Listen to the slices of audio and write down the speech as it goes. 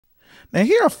Now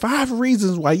here are 5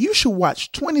 reasons why you should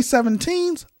watch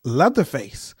 2017's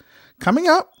Leatherface, coming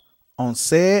up on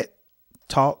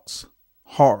CEDtalks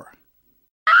Horror.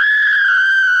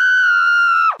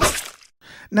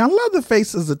 Now,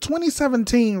 Leatherface is a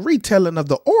 2017 retelling of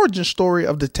the origin story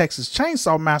of the Texas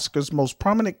Chainsaw Massacre's most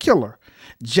prominent killer,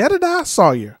 Jedediah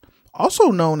Sawyer,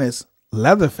 also known as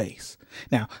Leatherface.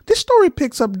 Now, this story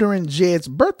picks up during Jed's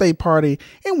birthday party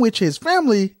in which his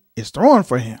family is throwing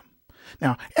for him.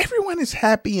 Now, everyone is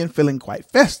happy and feeling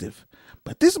quite festive,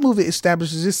 but this movie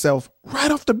establishes itself right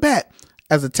off the bat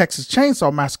as a Texas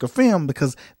Chainsaw Massacre film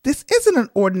because this isn't an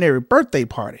ordinary birthday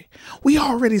party. We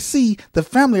already see the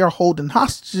family are holding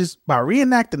hostages by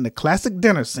reenacting the classic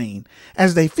dinner scene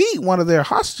as they feed one of their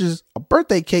hostages a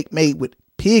birthday cake made with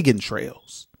pig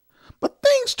entrails. But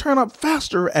things turn up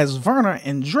faster as Verna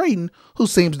and Drayden, who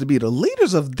seems to be the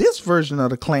leaders of this version of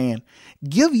the clan,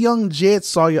 give young Jed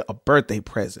Sawyer a birthday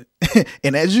present.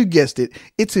 And as you guessed it,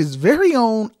 it's his very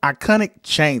own iconic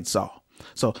chainsaw.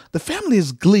 So the family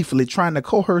is gleefully trying to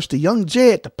coerce the young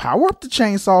Jed to power up the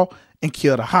chainsaw and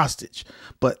kill the hostage.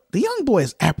 But the young boy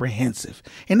is apprehensive,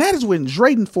 and that is when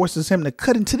Drayden forces him to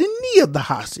cut into the knee of the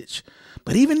hostage.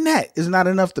 But even that is not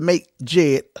enough to make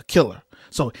Jed a killer.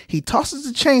 So he tosses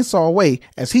the chainsaw away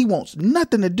as he wants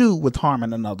nothing to do with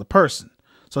harming another person.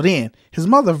 So then his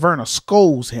mother Verna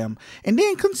scolds him and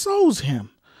then consoles him.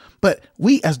 But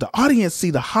we as the audience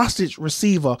see the hostage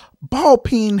receive a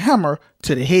ball-peen hammer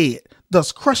to the head,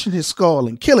 thus crushing his skull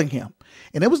and killing him.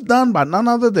 And it was done by none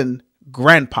other than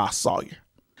Grandpa Sawyer.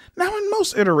 Now, in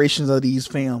most iterations of these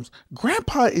films,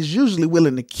 Grandpa is usually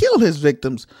willing to kill his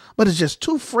victims, but is just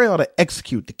too frail to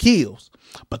execute the kills.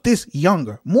 But this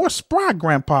younger, more spry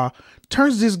Grandpa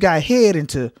turns this guy's head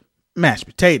into mashed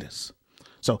potatoes.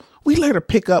 So we later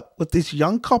pick up with this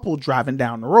young couple driving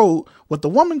down the road with the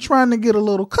woman trying to get a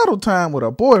little cuddle time with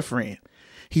her boyfriend.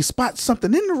 He spots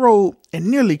something in the road and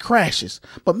nearly crashes,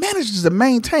 but manages to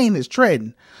maintain his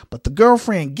treading. But the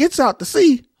girlfriend gets out to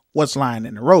see what's lying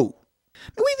in the road.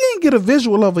 We then get a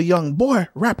visual of a young boy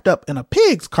wrapped up in a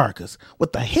pig's carcass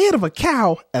with the head of a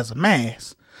cow as a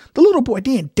mask. The little boy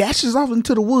then dashes off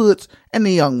into the woods and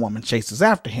the young woman chases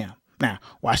after him. Now,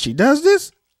 why she does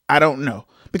this, I don't know,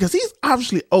 because he's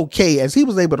obviously okay as he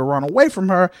was able to run away from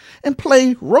her and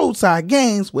play roadside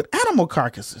games with animal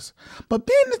carcasses. But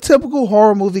being the typical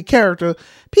horror movie character,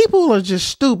 people are just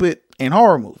stupid in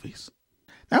horror movies.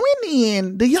 Now, in the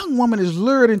end, the young woman is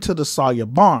lured into the Sawyer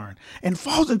barn and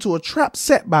falls into a trap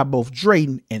set by both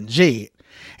Drayden and Jed.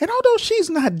 And although she's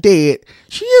not dead,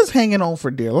 she is hanging on for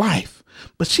dear life.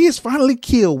 But she is finally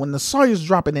killed when the Sawyers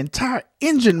drop an entire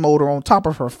engine motor on top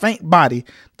of her faint body,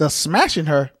 thus smashing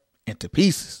her into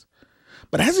pieces.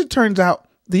 But as it turns out,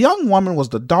 the young woman was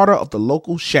the daughter of the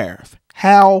local sheriff,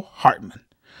 Hal Hartman.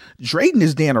 Drayden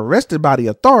is then arrested by the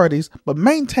authorities, but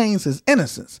maintains his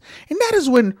innocence. And that is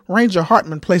when Ranger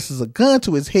Hartman places a gun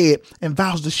to his head and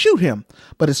vows to shoot him.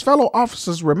 But his fellow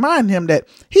officers remind him that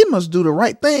he must do the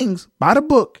right things by the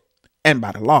book and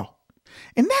by the law.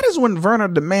 And that is when Verna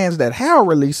demands that Hal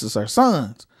releases her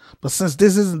sons. But since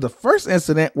this isn't the first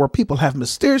incident where people have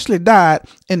mysteriously died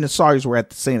and the Sawyers were at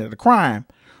the scene of the crime,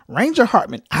 Ranger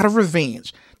Hartman, out of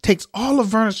revenge, takes all of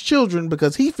Verna's children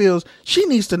because he feels she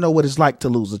needs to know what it's like to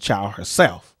lose a child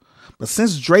herself. But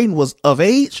since Drayden was of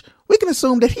age, we can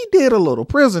assume that he did a little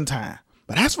prison time.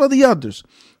 But as for the others,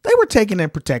 they were taken in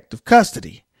protective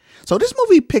custody. So this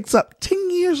movie picks up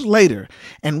 10 years later,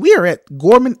 and we are at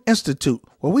Gorman Institute,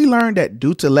 where we learned that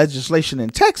due to legislation in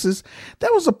Texas,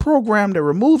 there was a program that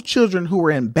removed children who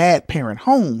were in bad parent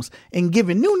homes and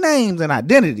given new names and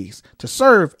identities to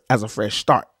serve as a fresh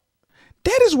start.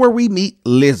 That is where we meet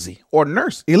Lizzie, or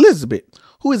Nurse Elizabeth,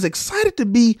 who is excited to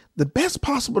be the best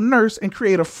possible nurse and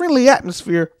create a friendly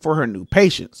atmosphere for her new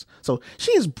patients. So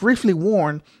she is briefly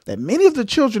warned that many of the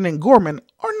children in Gorman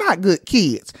are not good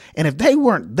kids, and if they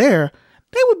weren't there,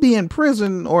 they would be in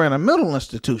prison or in a mental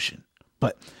institution.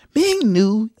 But being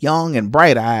new, young, and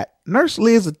bright-eyed, Nurse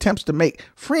Liz attempts to make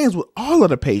friends with all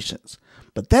of the patients.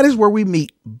 But that is where we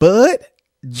meet Bud,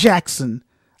 Jackson,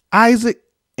 Isaac,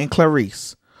 and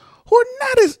Clarice, who are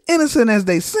not as innocent as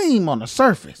they seem on the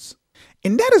surface.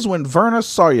 And that is when Verna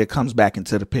Sawyer comes back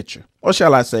into the picture. Or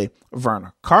shall I say,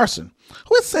 Verna Carson,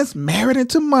 who has since married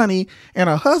into money, and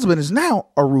her husband is now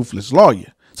a ruthless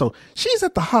lawyer. So she's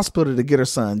at the hospital to get her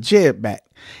son Jed back.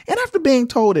 And after being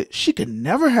told that she could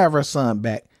never have her son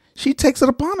back, she takes it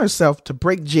upon herself to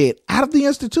break Jed out of the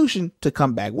institution to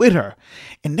come back with her.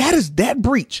 And that is that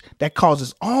breach that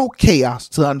causes all chaos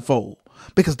to unfold,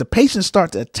 because the patients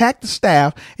start to attack the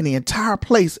staff and the entire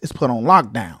place is put on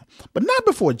lockdown. But not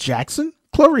before Jackson,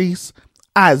 Clarice,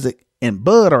 Isaac, and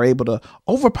Bud are able to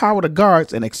overpower the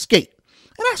guards and escape.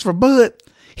 And as for Bud,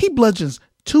 he bludgeons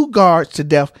 2 guards to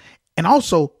death and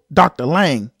also Dr.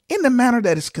 Lang in the manner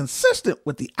that is consistent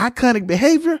with the iconic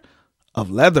behavior of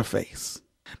Leatherface.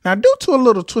 Now, due to a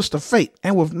little twist of fate,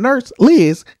 and with Nurse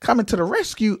Liz coming to the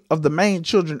rescue of the main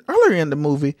children earlier in the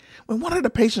movie, when one of the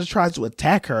patients tries to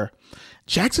attack her,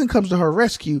 Jackson comes to her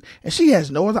rescue and she has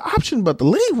no other option but to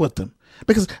leave with them.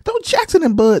 Because though Jackson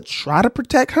and Bud try to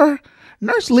protect her,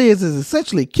 Nurse Liz is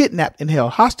essentially kidnapped and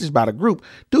held hostage by the group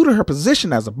due to her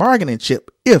position as a bargaining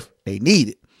chip if they need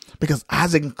it. Because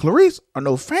Isaac and Clarice are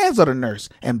no fans of the nurse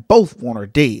and both want her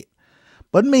dead.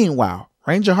 But meanwhile,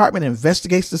 Ranger Hartman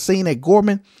investigates the scene at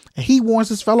Gorman and he warns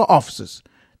his fellow officers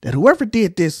that whoever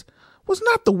did this was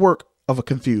not the work of a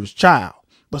confused child,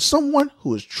 but someone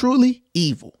who is truly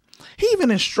evil. He even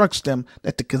instructs them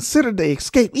that to consider the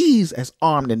escapees as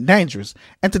armed and dangerous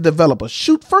and to develop a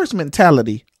shoot-first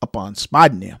mentality upon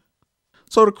spotting them.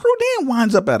 So the crew then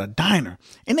winds up at a diner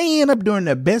and they end up doing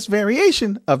their best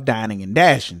variation of dining and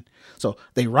dashing. So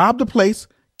they rob the place,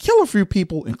 kill a few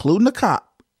people, including the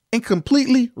cop, and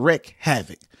completely wreak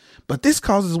havoc. But this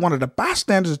causes one of the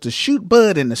bystanders to shoot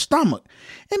Bud in the stomach,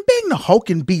 and being the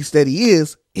hulking beast that he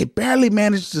is, it barely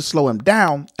manages to slow him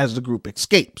down as the group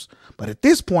escapes. But at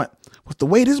this point, with the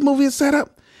way this movie is set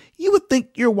up, you would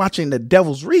think you're watching The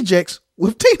Devil's Rejects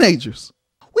with teenagers.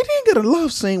 We then get a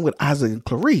love scene with Isaac and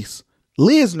Clarice,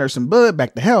 Liz nursing Bud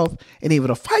back to health, and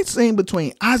even a fight scene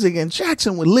between Isaac and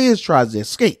Jackson when Liz tries to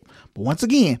escape. But once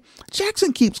again,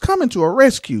 Jackson keeps coming to her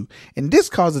rescue, and this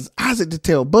causes Isaac to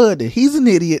tell Bud that he's an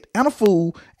idiot and a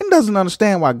fool and doesn't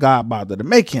understand why God bothered to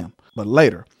make him. But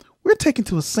later, we're taken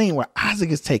to a scene where Isaac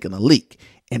is taking a leak,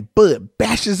 and Bud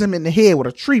bashes him in the head with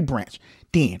a tree branch.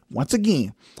 Then, once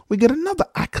again, we get another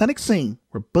iconic scene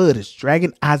where Bud is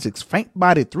dragging Isaac's faint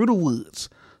body through the woods,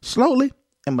 slowly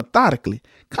and methodically,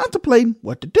 contemplating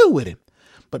what to do with him.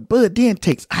 But Bud then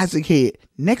takes Isaac's head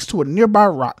next to a nearby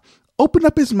rock, opens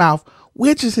up his mouth,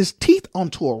 wedges his teeth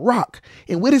onto a rock,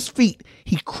 and with his feet,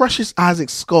 he crushes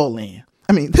Isaac's skull in.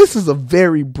 I mean, this is a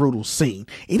very brutal scene.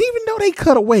 And even though they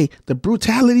cut away, the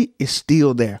brutality is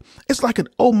still there. It's like an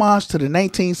homage to the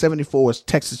 1974's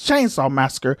Texas Chainsaw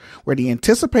Massacre, where the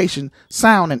anticipation,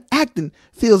 sound, and acting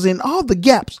fills in all the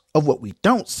gaps of what we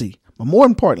don't see. But more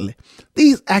importantly,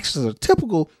 these actions are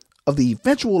typical of the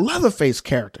eventual Leatherface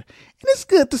character. And it's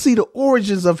good to see the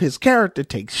origins of his character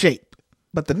take shape.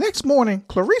 But the next morning,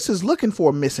 Clarice is looking for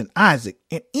a missing Isaac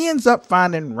and ends up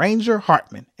finding Ranger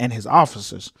Hartman and his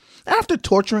officers. After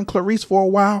torturing Clarice for a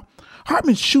while,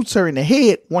 Hartman shoots her in the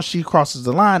head once she crosses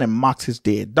the line and mocks his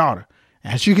dead daughter.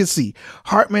 As you can see,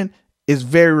 Hartman is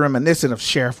very reminiscent of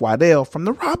Sheriff Waddell from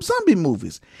the Rob Zombie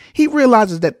movies. He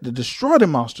realizes that to destroy the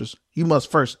monsters, you must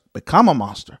first become a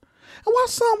monster. And while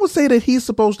some would say that he's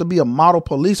supposed to be a model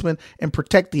policeman and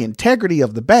protect the integrity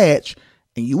of the badge,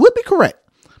 and you would be correct,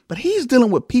 but he's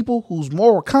dealing with people whose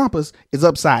moral compass is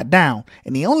upside down,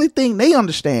 and the only thing they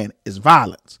understand is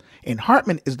violence. And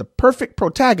Hartman is the perfect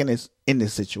protagonist in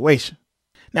this situation.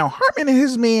 Now, Hartman and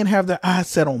his men have their eyes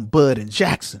set on Bud and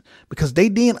Jackson because they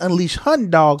then unleash hunting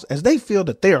dogs as they feel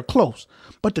that they are close.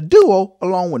 But the duo,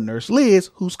 along with Nurse Liz,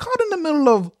 who's caught in the middle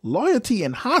of loyalty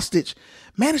and hostage,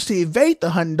 manage to evade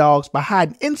the hunting dogs by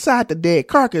hiding inside the dead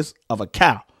carcass of a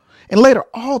cow. And later,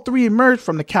 all three emerge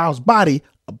from the cow's body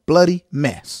a bloody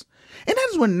mess. And that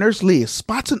is when Nurse Liz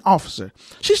spots an officer.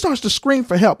 She starts to scream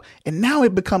for help, and now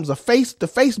it becomes a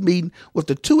face-to-face meeting with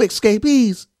the two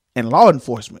escapees and law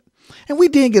enforcement. And we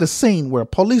then get a scene where a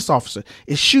police officer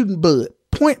is shooting Bud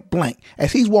point blank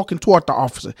as he's walking toward the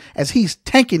officer. As he's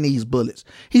tanking these bullets,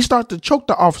 he starts to choke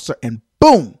the officer, and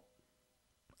boom!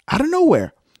 Out of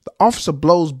nowhere, the officer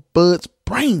blows Bud's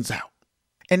brains out.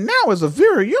 And now as a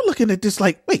viewer, you're looking at this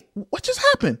like, wait, what just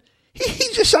happened? He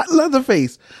just shot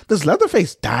Leatherface. Does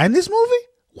Leatherface die in this movie?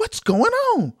 What's going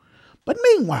on? But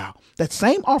meanwhile, that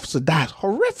same officer dies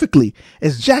horrifically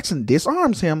as Jackson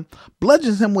disarms him,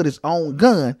 bludgeons him with his own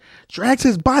gun, drags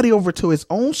his body over to his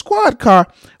own squad car,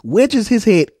 wedges his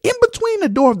head in between the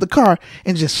door of the car,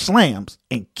 and just slams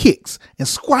and kicks and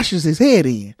squashes his head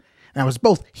in. Now, as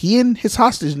both he and his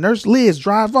hostage, Nurse Liz,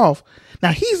 drive off,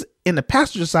 now he's in the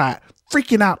passenger side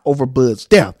freaking out over Bud's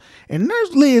death, and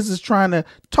Nurse Liz is trying to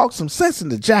talk some sense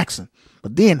into Jackson.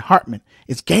 But then Hartman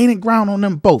is gaining ground on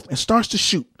them both and starts to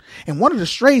shoot, and one of the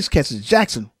strays catches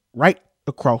Jackson right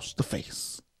across the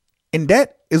face. And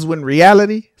that is when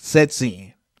reality sets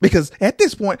in, because at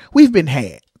this point we've been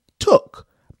had, took,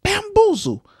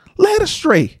 bamboozled, led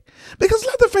astray, because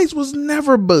Leatherface was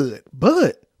never Bud.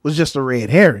 Bud was just a red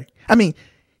herring. I mean,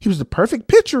 he was the perfect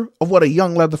picture of what a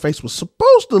young Leatherface was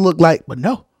supposed to look like, but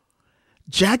no.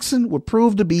 Jackson would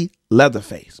prove to be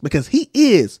Leatherface because he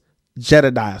is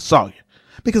Jedediah Sawyer.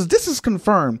 because this is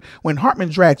confirmed when Hartman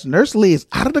drags Nurse Liz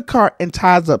out of the car and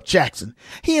ties up Jackson.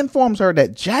 He informs her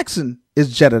that Jackson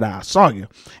is Jedediah Sawyer,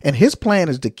 and his plan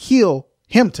is to kill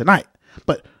him tonight.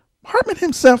 But Hartman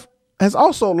himself has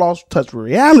also lost touch with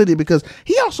reality because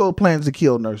he also plans to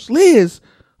kill Nurse Liz,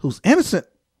 who's innocent,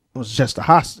 was just a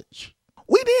hostage.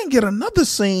 We then get another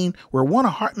scene where one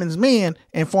of Hartman's men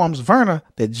informs Verna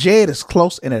that Jed is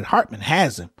close and that Hartman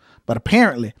has him. But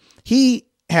apparently, he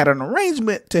had an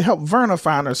arrangement to help Verna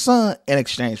find her son in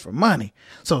exchange for money.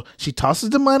 So she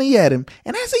tosses the money at him,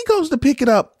 and as he goes to pick it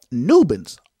up,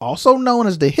 Nubens, also known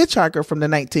as the hitchhiker from the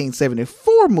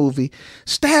 1974 movie,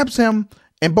 stabs him,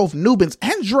 and both Nubens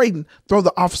and Drayton throw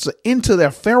the officer into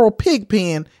their feral pig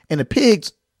pen, and the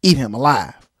pigs eat him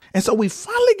alive. And so we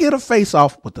finally get a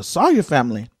face-off with the Sawyer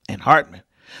family and Hartman,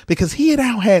 because he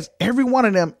now has every one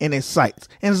of them in his sights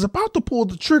and is about to pull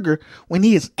the trigger when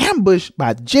he is ambushed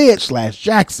by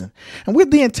Jed/Jackson. And we're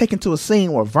then taken to a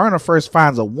scene where Verna first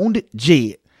finds a wounded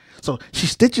Jed. So she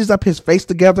stitches up his face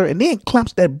together and then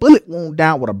clamps that bullet wound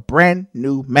down with a brand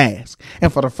new mask.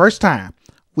 And for the first time,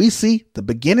 we see the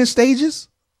beginning stages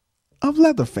of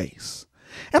Leatherface.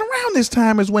 And around this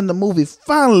time is when the movie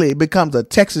finally becomes a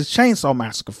Texas Chainsaw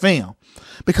Massacre film,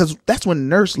 because that's when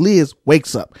Nurse Liz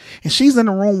wakes up and she's in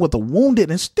the room with a wounded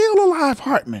and still alive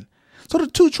Hartman. So the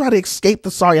two try to escape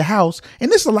the Sawyer house, and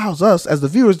this allows us as the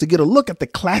viewers to get a look at the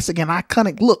classic and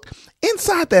iconic look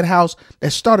inside that house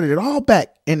that started it all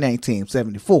back in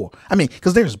 1974.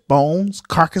 Because there's bones,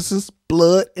 carcasses,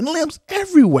 blood, and limbs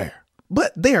everywhere.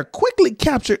 But they are quickly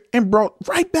captured and brought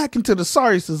right back into the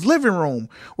Sawyers' living room,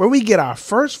 where we get our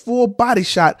first full body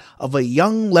shot of a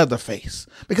young Leatherface.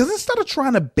 Because instead of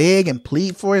trying to beg and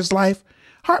plead for his life,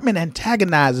 Hartman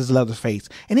antagonizes Leatherface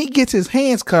and he gets his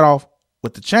hands cut off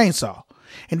with the chainsaw.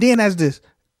 And then as this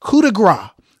coup de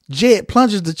grace, Jed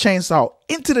plunges the chainsaw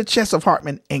into the chest of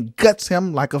Hartman and guts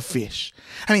him like a fish.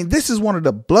 This is one of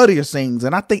the bloodier scenes,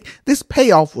 and I think this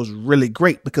payoff was really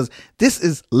great because this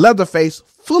is Leatherface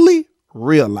fully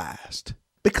realized.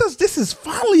 Because this is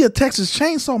finally a Texas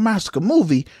Chainsaw Massacre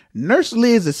movie, Nurse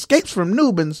Liz escapes from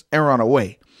Nubens and run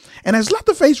away. And as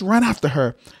Leatherface run after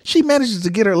her, she manages to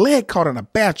get her leg caught in a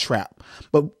bear trap.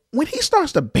 But when he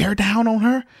starts to bear down on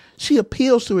her, she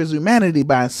appeals to his humanity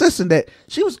by insisting that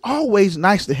she was always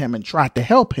nice to him and tried to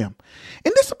help him.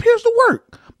 And this appears to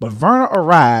work. But Verna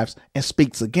arrives and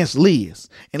speaks against Liz.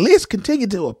 And Liz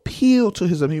continued to appeal to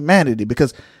his humanity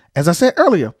because, as I said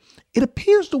earlier, it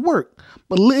appears to work,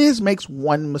 but Liz makes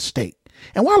one mistake.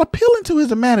 And while appealing to his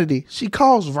humanity, she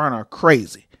calls Verna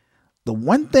crazy. The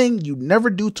one thing you never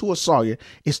do to a Sawyer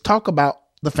is talk about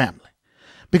the family.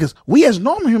 Because we as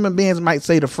normal human beings might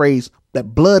say the phrase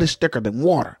that blood is thicker than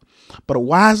water. But a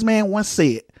wise man once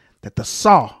said that the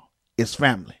saw is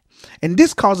family. And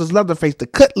this causes Leatherface to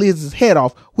cut Liz's head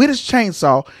off with his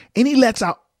chainsaw, and he lets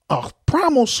out a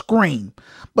primal scream,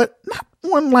 but not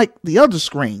one like the other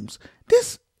screams.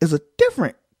 This is a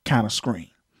different kind of scream,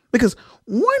 because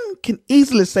one can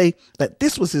easily say that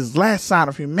this was his last sign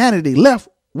of humanity left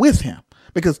with him,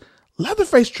 because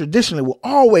Leatherface traditionally will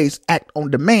always act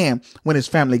on demand when his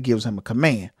family gives him a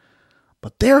command.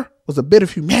 But there was a bit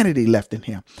of humanity left in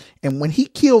him, and when he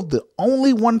killed the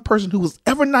only one person who was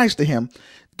ever nice to him,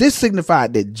 this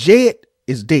signified that Jed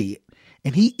is dead,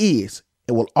 and he is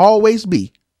and will always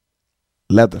be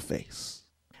Leatherface.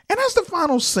 And as the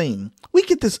final scene, we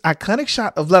get this iconic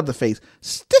shot of Leatherface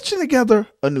stitching together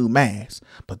a new mask.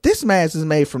 But this mask is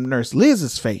made from Nurse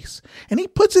Liz's face, and he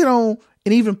puts it on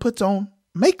and even puts on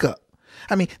makeup.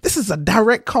 This is a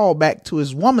direct callback to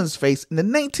his woman's face in the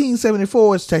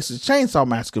 1974 Texas Chainsaw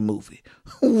Massacre movie.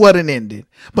 What an ending.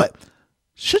 But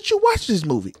should you watch this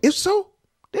movie? If so,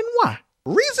 then why?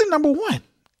 Reason number one,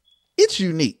 it's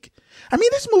unique.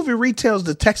 This movie retells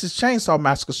the Texas Chainsaw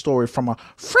Massacre story from a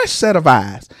fresh set of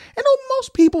eyes. And though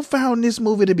most people found this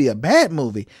movie to be a bad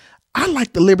movie, I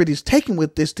like the liberties taken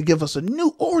with this to give us a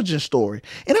new origin story.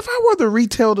 And if I were to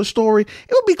retell the story,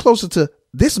 it would be closer to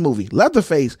this movie,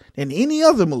 Leatherface, than any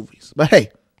other movies. But hey,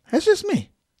 that's just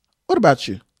me. What about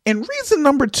you? And reason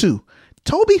number two,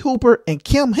 Tobe Hooper and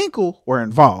Kim Hinkle were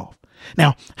involved.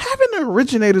 Now, having the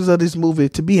originators of this movie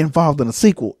to be involved in a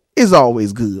sequel is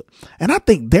always good. And I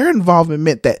think their involvement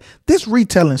meant that this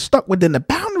retelling stuck within the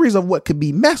boundaries of what could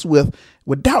be messed with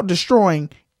without destroying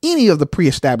any of the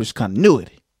pre-established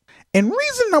continuity. And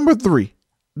reason number three,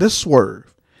 the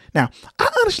swerve. Now, I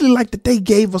honestly like that they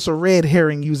gave us a red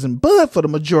herring using Bud for the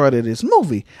majority of this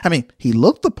movie. He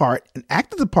looked the part and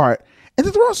acted the part, and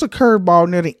to throw us a curveball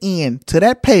near the end to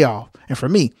that payoff. And for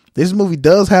me, this movie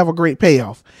does have a great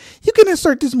payoff. You can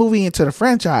insert this movie into the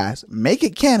franchise, make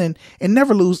it canon, and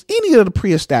never lose any of the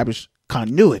pre-established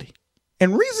continuity.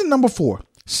 And reason number four,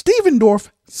 Steven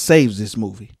Dorff saves this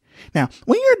movie. Now,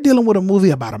 when you're dealing with a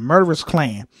movie about a murderous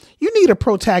clan, you need a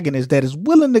protagonist that is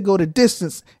willing to go the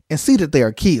distance and see that they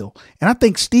are killed. And I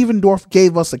think Steven Dorff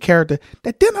gave us a character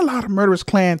that didn't allow the murderous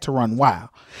clan to run wild.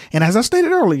 And as I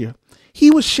stated earlier,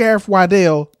 he was Sheriff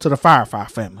Waddell to the Firefly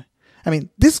family. I mean,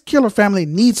 this killer family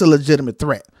needs a legitimate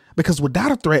threat, because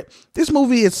without a threat, this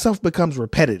movie itself becomes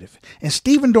repetitive. And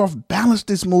Steven Dorff balanced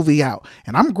this movie out,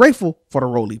 and I'm grateful for the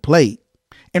role he played.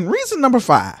 And reason number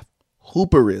 5,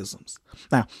 Hooperisms.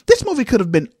 Now, this movie could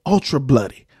have been ultra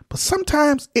bloody, but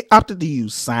sometimes it opted to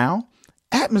use sound,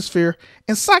 atmosphere,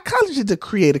 and psychology to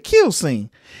create a kill scene.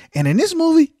 And in this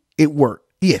movie, it worked.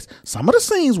 Yes, some of the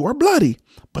scenes were bloody,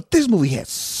 but this movie had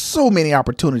so many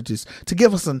opportunities to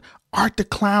give us an Art the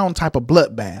Clown type of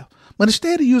bloodbath, but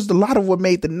instead it used a lot of what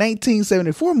made the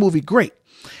 1974 movie great.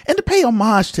 And to pay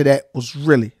homage to that was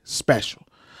really special.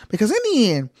 Because in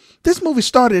the end, this movie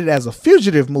started as a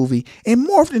fugitive movie and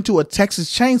morphed into a Texas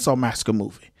Chainsaw Massacre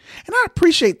movie. And I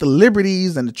appreciate the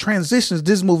liberties and the transitions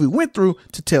this movie went through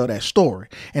to tell that story.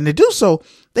 And to do so,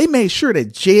 they made sure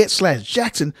that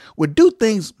Jed/Jackson would do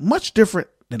things much different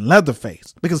than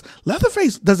Leatherface. Because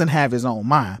Leatherface doesn't have his own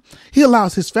mind. He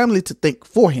allows his family to think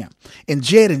for him. And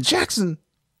Jed and Jackson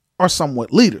are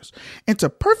somewhat leaders. And to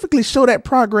perfectly show that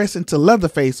progress into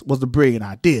Leatherface was a brilliant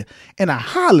idea. And I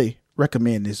highly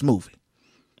recommend this movie.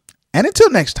 And until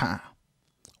next time,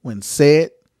 when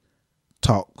CED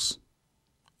talks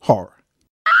horror.